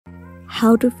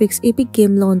how to fix Epic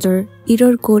Game Launcher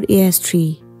error code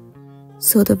AS-3.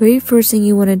 So the very first thing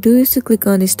you want to do is to click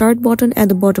on the start button at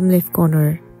the bottom left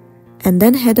corner and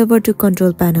then head over to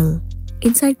control panel.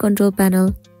 Inside control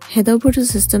panel, head over to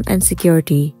system and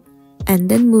security and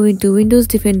then move into Windows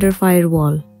Defender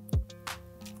Firewall.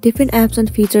 Different apps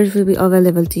and features will be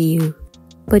available to you,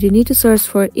 but you need to search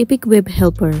for Epic Web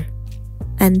Helper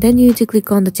and then you need to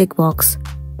click on the checkbox.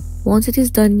 Once it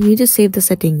is done, you need to save the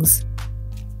settings.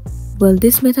 Well,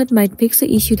 this method might fix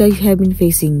the issue that you have been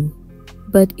facing.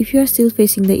 But if you are still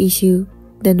facing the issue,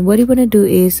 then what you want to do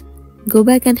is go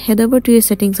back and head over to your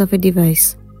settings of your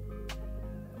device.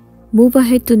 Move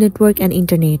ahead to network and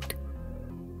internet.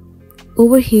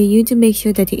 Over here, you need to make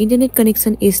sure that your internet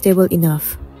connection is stable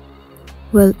enough.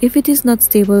 Well, if it is not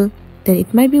stable, then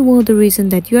it might be one of the reasons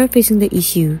that you are facing the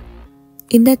issue.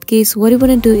 In that case, what you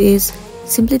want to do is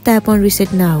simply tap on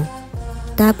reset now.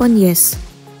 Tap on yes.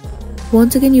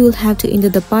 Once again, you will have to enter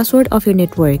the password of your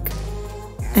network.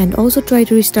 And also try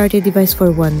to restart your device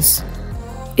for once.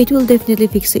 It will definitely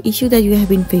fix the issue that you have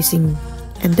been facing.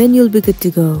 And then you'll be good to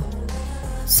go.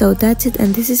 So that's it,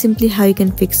 and this is simply how you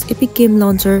can fix Epic Game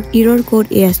Launcher error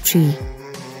code AS-3.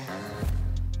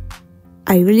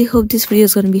 I really hope this video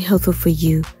is going to be helpful for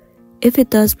you. If it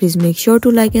does, please make sure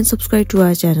to like and subscribe to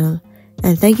our channel.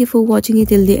 And thank you for watching it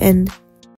till the end.